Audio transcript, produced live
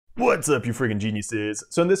What's up, you friggin' geniuses?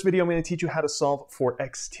 So in this video, I'm going to teach you how to solve for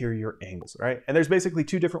exterior angles, right? And there's basically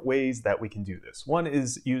two different ways that we can do this. One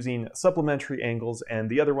is using supplementary angles, and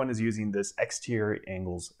the other one is using this exterior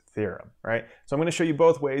angles theorem, right? So I'm going to show you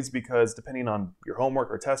both ways because depending on your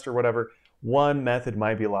homework or test or whatever, one method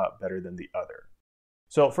might be a lot better than the other.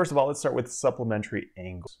 So first of all, let's start with supplementary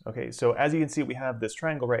angles. Okay, so as you can see, we have this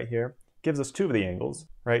triangle right here. Gives us two of the angles,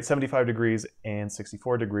 right? 75 degrees and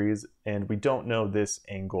 64 degrees, and we don't know this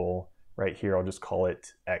angle right here. I'll just call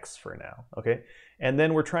it X for now, okay? And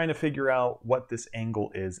then we're trying to figure out what this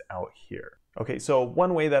angle is out here. Okay, so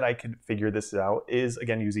one way that I can figure this out is,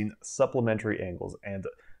 again, using supplementary angles. And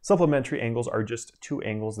supplementary angles are just two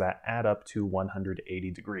angles that add up to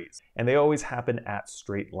 180 degrees. And they always happen at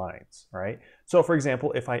straight lines, right? So for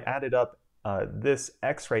example, if I added up this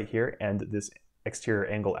X right here and this exterior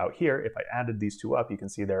angle out here, if I added these two up, you can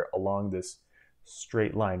see they're along this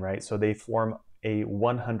straight line, right? So they form a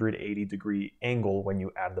 180 degree angle when you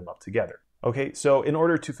add them up together. Okay, so in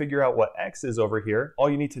order to figure out what X is over here, all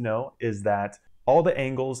you need to know is that all the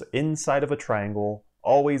angles inside of a triangle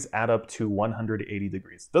always add up to 180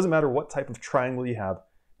 degrees. Doesn't matter what type of triangle you have,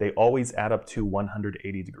 they always add up to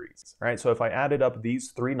 180 degrees, right? So if I added up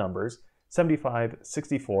these three numbers, 75,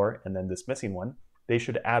 64, and then this missing one, they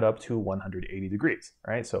should add up to 180 degrees,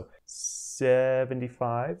 right? So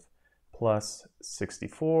 75 plus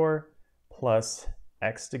 64 plus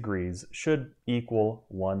X degrees should equal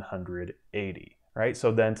 180, right?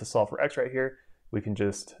 So then to solve for X right here, we can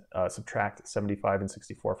just subtract 75 and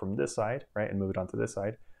 64 from this side, right? And move it onto this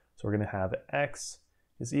side. So we're gonna have X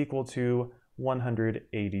is equal to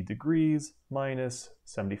 180 degrees minus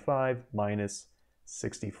 75 minus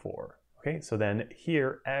 64. Okay, so then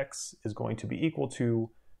here, X is going to be equal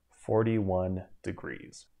to 41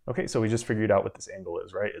 degrees. Okay, so we just figured out what this angle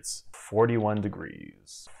is, right? It's 41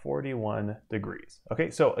 degrees, 41 degrees.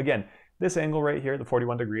 Okay, so again, this angle right here, the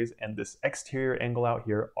 41 degrees, and this exterior angle out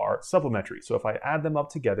here are supplementary. So if I add them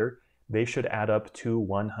up together, they should add up to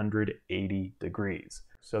 180 degrees.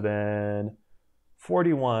 So then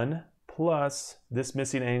 41 plus this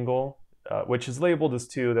missing angle, which is labeled as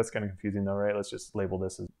 2, that's kind of confusing though, right? Let's just label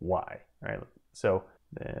this as y, right? So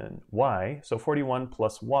then y, so 41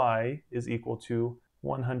 plus y is equal to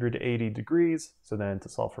 180 degrees. So then to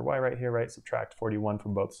solve for y right here, right, subtract 41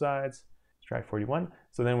 from both sides, subtract 41.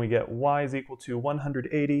 So then we get y is equal to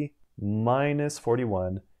 180 minus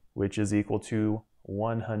 41, which is equal to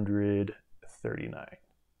 139.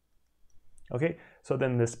 Okay, so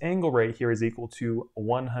then this angle right here is equal to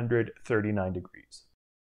 139 degrees.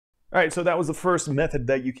 All right, so that was the first method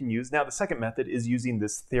that you can use. Now the second method is using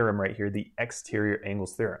this theorem right here, the exterior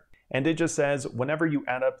angles theorem. And it just says whenever you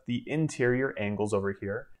add up the interior angles over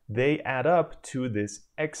here, they add up to this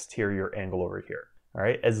exterior angle over here. All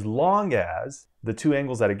right, as long as the two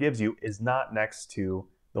angles that it gives you is not next to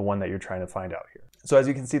the one that you're trying to find out here. So as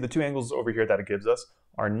you can see, the two angles over here that it gives us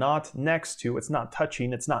are not next to, it's not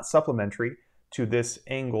touching, it's not supplementary to this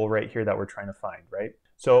angle right here that we're trying to find, right?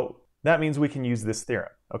 So that means we can use this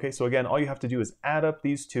theorem. Okay, so again, all you have to do is add up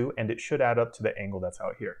these two and it should add up to the angle that's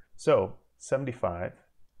out here. So 75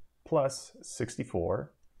 plus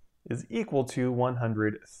 64 is equal to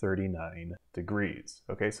 139 degrees.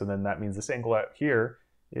 Okay, so then that means this angle out here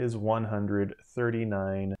is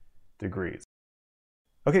 139 degrees.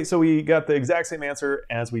 Okay, so we got the exact same answer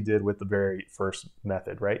as we did with the very first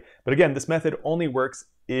method, right? But again, this method only works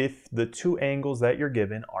if the two angles that you're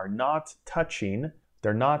given are not touching,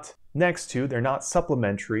 they're not next to, they're not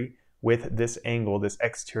supplementary with this angle, this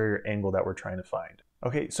exterior angle that we're trying to find.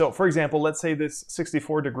 Okay, so for example, let's say this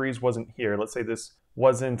 64 degrees wasn't here. Let's say this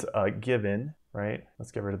wasn't given, right?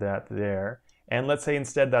 Let's get rid of that there. And let's say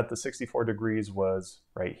instead that the 64 degrees was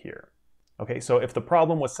right here. Okay, so if the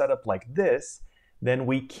problem was set up like this, then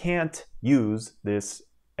we can't use this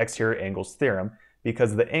exterior angles theorem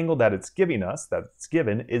because the angle that it's giving us, that it's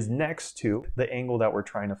given, is next to the angle that we're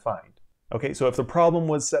trying to find. Okay, so if the problem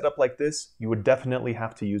was set up like this, you would definitely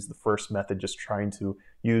have to use the first method, just trying to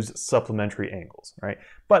use supplementary angles, right?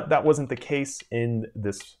 But that wasn't the case in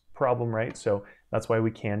this problem, right? So that's why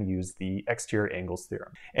we can use the exterior angles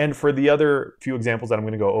theorem. And for the other few examples that I'm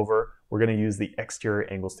going to go over, we're going to use the exterior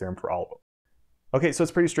angles theorem for all of them. Okay, so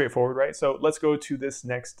it's pretty straightforward, right? So let's go to this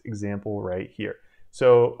next example right here.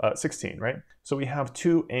 So 16, right? So we have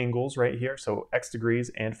two angles right here, so x degrees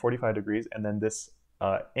and 45 degrees, and then this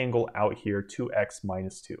angle out here, 2x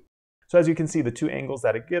minus 2. So as you can see, the two angles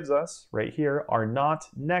that it gives us right here are not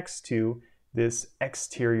next to this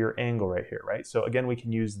exterior angle right here, right? So again, we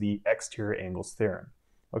can use the exterior angles theorem.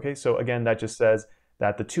 Okay, so again, that just says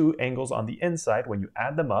that the two angles on the inside, when you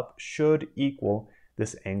add them up, should equal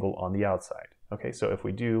this angle on the outside. Okay, so if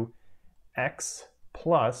we do x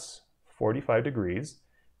plus 45 degrees,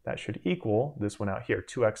 that should equal this one out here,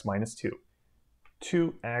 2x minus 2.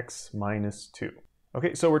 2x minus 2.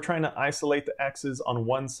 Okay, so we're trying to isolate the x's on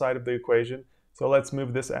one side of the equation. So let's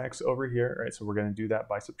move this x over here, right? So we're going to do that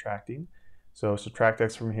by subtracting. So subtract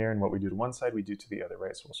x from here, and what we do to one side, we do to the other,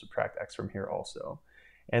 right? So we'll subtract x from here also.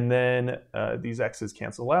 And then these x's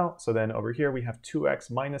cancel out. So then over here we have 2x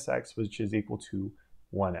minus x, which is equal to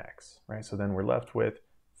 1x, right? So then we're left with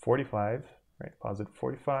 45, right? Positive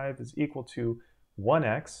 45 is equal to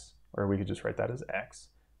 1x, or we could just write that as x,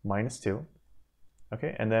 minus 2.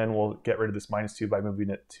 Okay, and then we'll get rid of this minus 2 by moving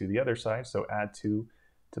it to the other side. So add 2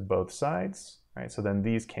 to both sides, right? So then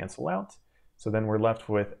these cancel out. So then we're left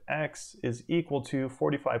with x is equal to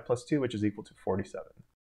 45 plus 2, which is equal to 47.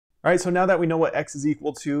 All right, so now that we know what x is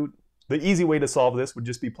equal to, the easy way to solve this would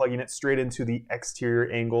just be plugging it straight into the exterior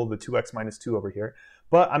angle, the 2x minus 2 over here.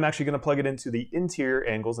 But I'm actually going to plug it into the interior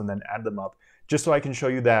angles and then add them up, just so I can show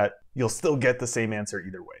you that you'll still get the same answer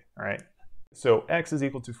either way, all right? So x is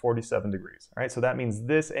equal to 47 degrees, all right? So that means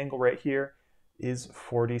this angle right here is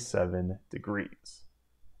 47 degrees.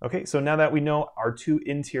 Okay, so now that we know our two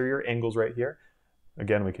interior angles right here,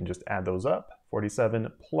 again, we can just add those up,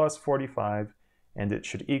 47 plus 45, and it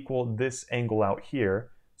should equal this angle out here.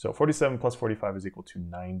 So 47 plus 45 is equal to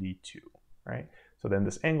 92, right? So then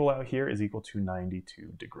this angle out here is equal to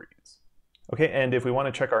 92 degrees. Okay, and if we want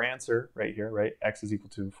to check our answer right here, right, x is equal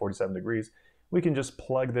to 47 degrees, we can just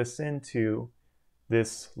plug this into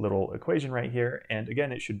this little equation right here, and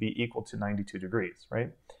again, it should be equal to 92 degrees,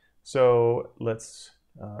 right? So let's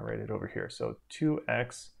write it over here. So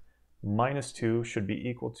 2x minus 2 should be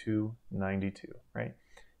equal to 92, right?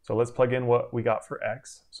 So let's plug in what we got for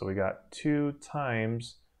x. So we got 2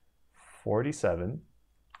 times 47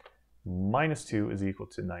 minus 2 is equal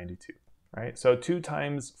to 92, right? So 2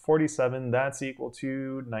 times 47, that's equal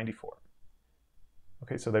to 94.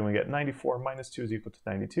 Okay, so then we get 94 minus 2 is equal to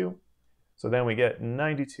 92. So then we get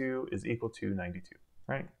 92 is equal to 92,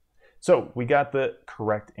 right? So we got the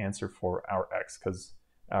correct answer for our x because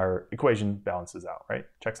our equation balances out, right?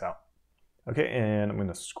 Checks out. Okay, and I'm going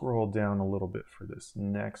to scroll down a little bit for this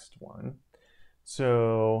next one.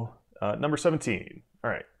 So number 17, all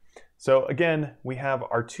right. So again, we have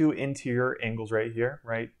our two interior angles right here,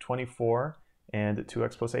 right? 24 and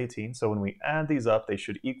 2x plus 18. So when we add these up, they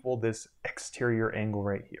should equal this exterior angle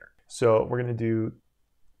right here. So we're going to do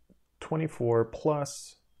 24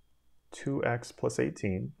 plus 2x plus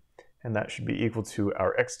 18, and that should be equal to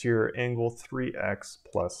our exterior angle 3x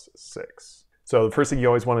plus 6. So the first thing you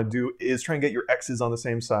always want to do is try and get your x's on the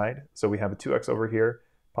same side. So we have a 2x over here,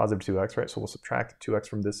 positive 2x, right? So we'll subtract 2x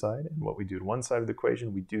from this side, and what we do to one side of the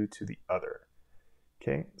equation, we do to the other.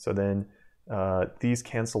 Okay, so then these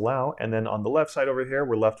cancel out, and then on the left side over here,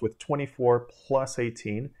 we're left with 24 plus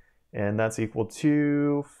 18, and that's equal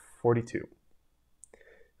to 42.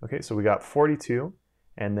 Okay, so we got 42,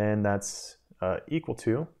 and then that's equal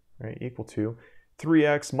to, right, equal to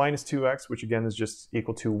 3x minus 2x, which again is just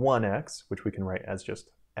equal to 1x, which we can write as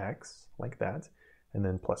just x, like that, and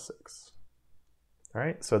then plus 6. All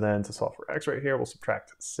right, so then to solve for x right here, we'll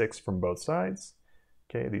subtract 6 from both sides.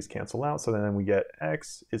 Okay, these cancel out, so then we get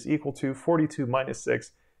x is equal to 42 minus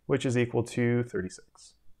 6, which is equal to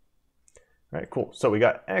 36. All right, cool. So we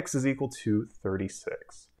got x is equal to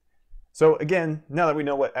 36. So again, now that we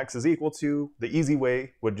know what x is equal to, the easy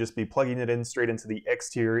way would just be plugging it in straight into the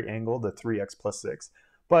exterior angle, the 3x plus 6.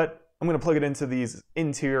 But I'm going to plug it into these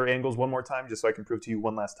interior angles one more time, just so I can prove to you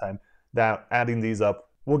one last time that adding these up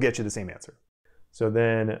will get you the same answer. So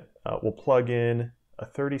then we'll plug in a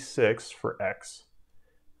 36 for x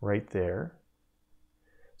right there.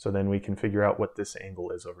 So then we can figure out what this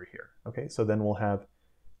angle is over here. Okay, so then we'll have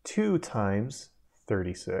 2 times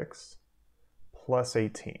 36 plus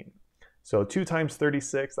 18. So 2 times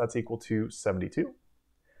 36, that's equal to 72.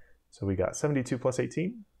 So we got 72 plus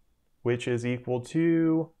 18, which is equal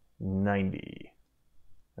to 90.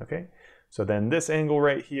 Okay, so then this angle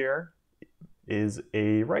right here is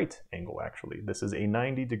a right angle, actually. This is a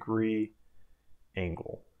 90-degree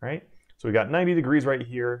angle, right? So we got 90 degrees right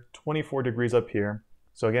here, 24 degrees up here.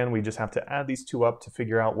 So again, we just have to add these two up to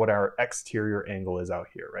figure out what our exterior angle is out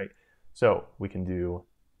here, right? So we can do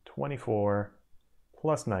 24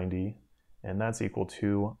 plus 90, and that's equal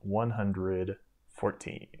to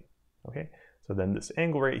 114. Okay, so then this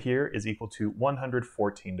angle right here is equal to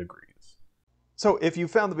 114 degrees. So if you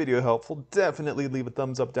found the video helpful, definitely leave a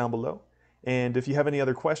thumbs up down below. And if you have any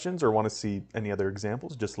other questions or want to see any other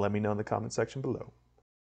examples, just let me know in the comment section below.